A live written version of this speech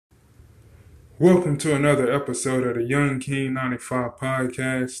Welcome to another episode of the YoungKing95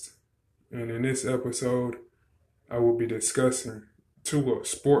 podcast. And in this episode, I will be discussing two of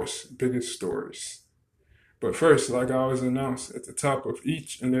sports' biggest stories. But first, like I always announce at the top of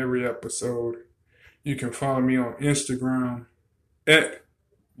each and every episode, you can follow me on Instagram at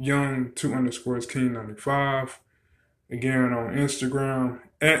young2_king95. Again, on Instagram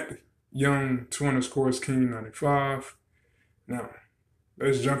at young2_king95. Now,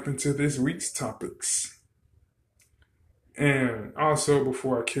 let's jump into this week's topics. And also,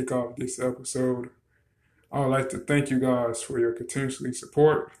 before I kick off this episode, I would like to thank you guys for your continuously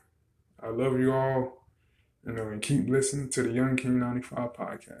support. I love you all, and keep listening to the YoungKing95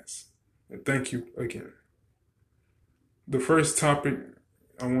 podcast. And thank you again. The first topic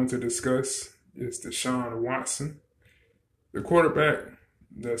I want to discuss is Deshaun Watson, the quarterback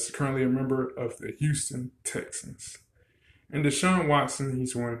that's currently a member of the Houston Texans. And Deshaun Watson,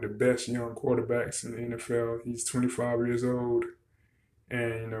 he's one of the best young quarterbacks in the NFL. He's 25 years old,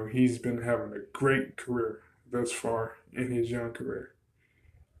 and he's been having a great career thus far in his young career.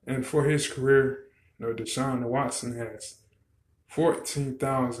 And for his career, Deshaun Watson has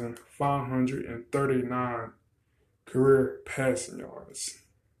 14,539 career passing yards,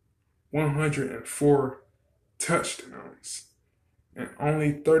 104 touchdowns, and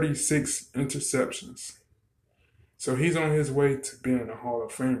only 36 interceptions. So he's on his way to being a Hall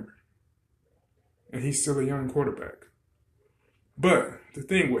of Famer. And he's still a young quarterback. But the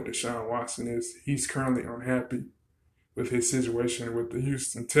thing with Deshaun Watson is he's currently unhappy with his situation with the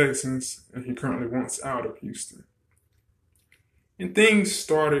Houston Texans, and he currently wants out of Houston. And things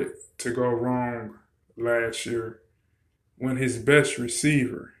started to go wrong last year when his best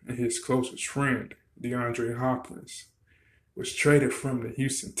receiver and his closest friend, DeAndre Hopkins, was traded from the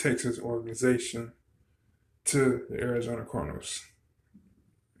Houston Texans organization to the Arizona Cardinals.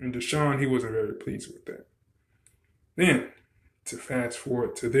 And Deshaun, he wasn't very pleased with that. Then, to fast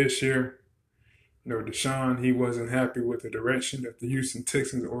forward to this year, Deshaun, he wasn't happy with the direction that the Houston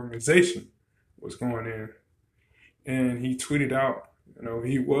Texans organization was going in. And he tweeted out,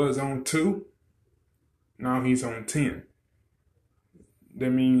 he was on 2, now he's on 10. That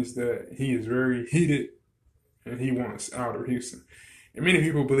means that he is very heated and he wants out of Houston. And many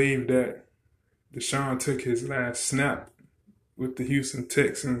people believe that Deshaun took his last snap with the Houston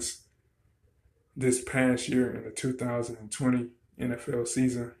Texans this past year in the 2020 NFL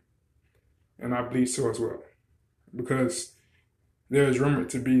season. And I believe so as well. Because there's rumored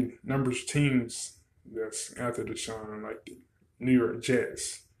to be numbers teams that's after Deshaun, like the New York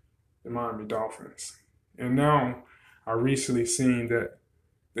Jets, the Miami Dolphins. And now I recently seen that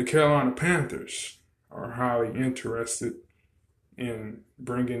the Carolina Panthers are highly interested in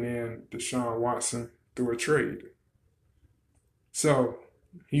bringing in Deshaun Watson through a trade. So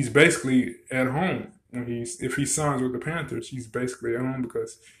he's basically at home if he signs with the Panthers. He's basically at home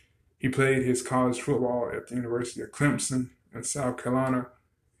because he played his college football at the University of Clemson in South Carolina,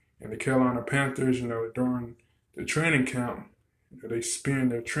 and the Carolina Panthers, during the training camp, they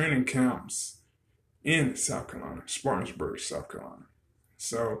spend their training camps in South Carolina, Spartanburg, South Carolina.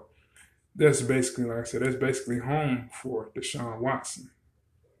 So that's basically, like I said, that's basically home for Deshaun Watson.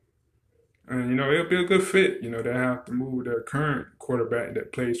 And, it'll be a good fit. They have to move their current quarterback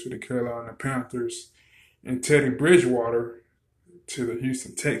that plays for the Carolina Panthers and Teddy Bridgewater to the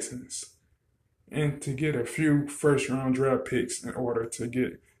Houston Texans, and to get a few first-round draft picks in order to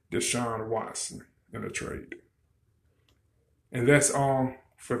get Deshaun Watson in a trade. And that's all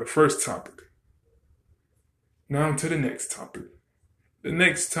for the first topic. Now to the next topic. The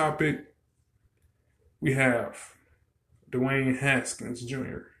next topic, we have Dwayne Haskins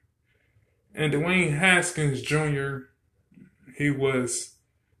Jr. And Dwayne Haskins Jr., he was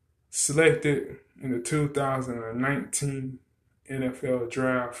selected in the 2019 NFL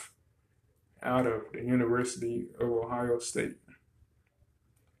draft out of the University of Ohio State.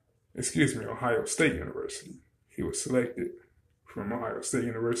 Ohio State University. He was selected from Ohio State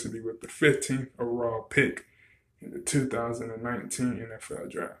University with the 15th overall pick in the 2019 NFL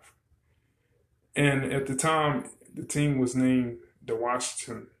draft. And at the time, the team was named the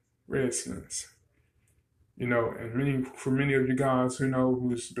Washington Redskins. And for many of you guys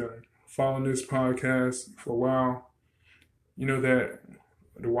who's been following this podcast for a while, that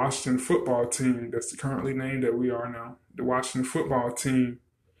the Washington football team, that's currently named that we are now, the Washington football team,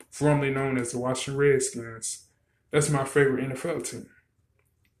 formerly known as the Washington Redskins, that's my favorite NFL team.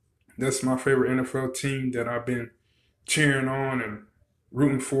 That's my favorite NFL team that I've been cheering on and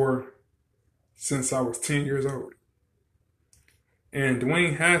rooting for since I was 10 years old. And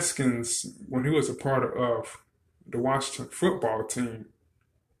Dwayne Haskins, when he was a part of the Washington football team,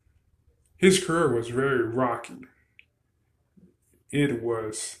 his career was very rocky. It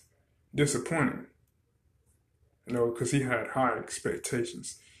was disappointing, because he had high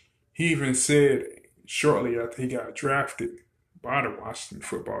expectations. He even said shortly after he got drafted by the Washington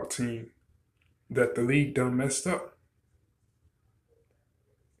football team that the league done messed up.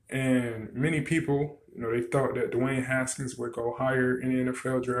 And many people, they thought that Dwayne Haskins would go higher in the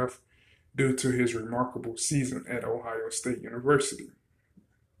NFL draft due to his remarkable season at Ohio State University.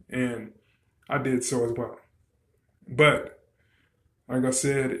 And I did so as well. But, like I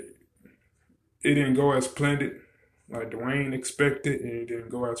said, it didn't go as planned, like Dwayne expected, and it didn't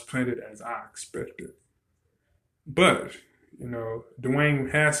go as planned as I expected. But,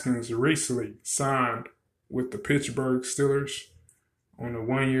 Dwayne Haskins recently signed with the Pittsburgh Steelers on a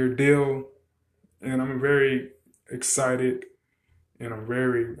 1-year deal, and I'm very excited, and I'm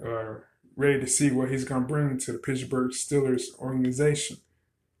very ready to see what he's going to bring to the Pittsburgh Steelers organization.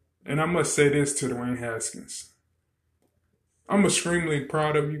 And I must say this to Dwayne Haskins. I'm extremely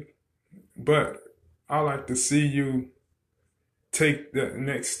proud of you, but I like to see you take that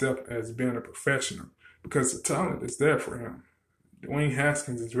next step as being a professional, because the talent is there for him. Dwayne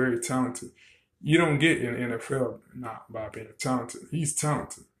Haskins is very talented. You don't get in the NFL not by being talented. He's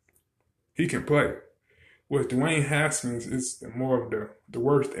talented. He can play. With Dwayne Haskins, it's more of the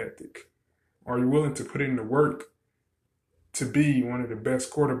work ethic. Are you willing to put in the work to be one of the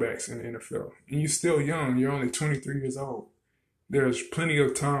best quarterbacks in the NFL? And you're still young. You're only 23 years old. There's plenty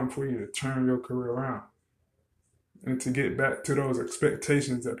of time for you to turn your career around and to get back to those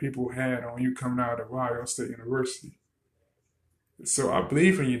expectations that people had on you coming out of Ohio State University. So I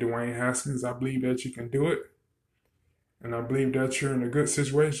believe in you, Dwayne Haskins. I believe that you can do it. And I believe that you're in a good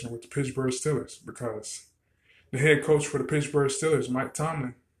situation with the Pittsburgh Steelers, because the head coach for the Pittsburgh Steelers, Mike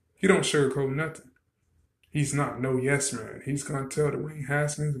Tomlin, he don't sugarcoat nothing. He's not no yes man. He's going to tell Dwayne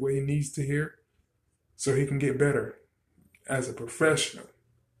Haskins what he needs to hear so he can get better as a professional.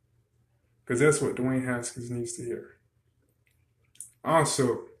 Because that's what Dwayne Haskins needs to hear.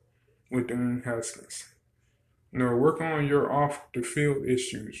 Also, with Dwayne Haskins, work on your off-the-field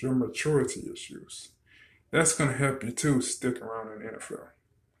issues, your maturity issues. That's going to help you, too, stick around in the NFL.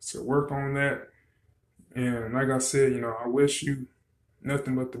 So work on that. And like I said, I wish you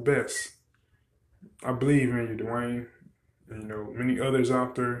nothing but the best. I believe in you, Dwayne. And, many others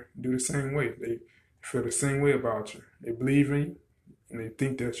out there do the same way. They feel the same way about you. They believe in you, and they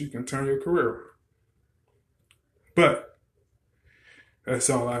think that you can turn your career around. But that's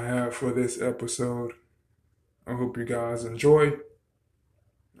all I have for this episode. I hope you guys enjoy.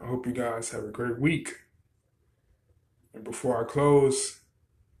 I hope you guys have a great week. And before I close,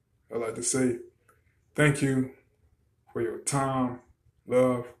 I'd like to say thank you for your time,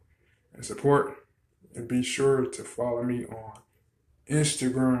 love, and support. And be sure to follow me on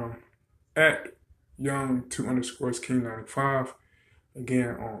Instagram at YoungKing95.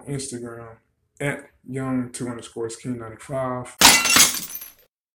 Again, on Instagram at YoungKing95.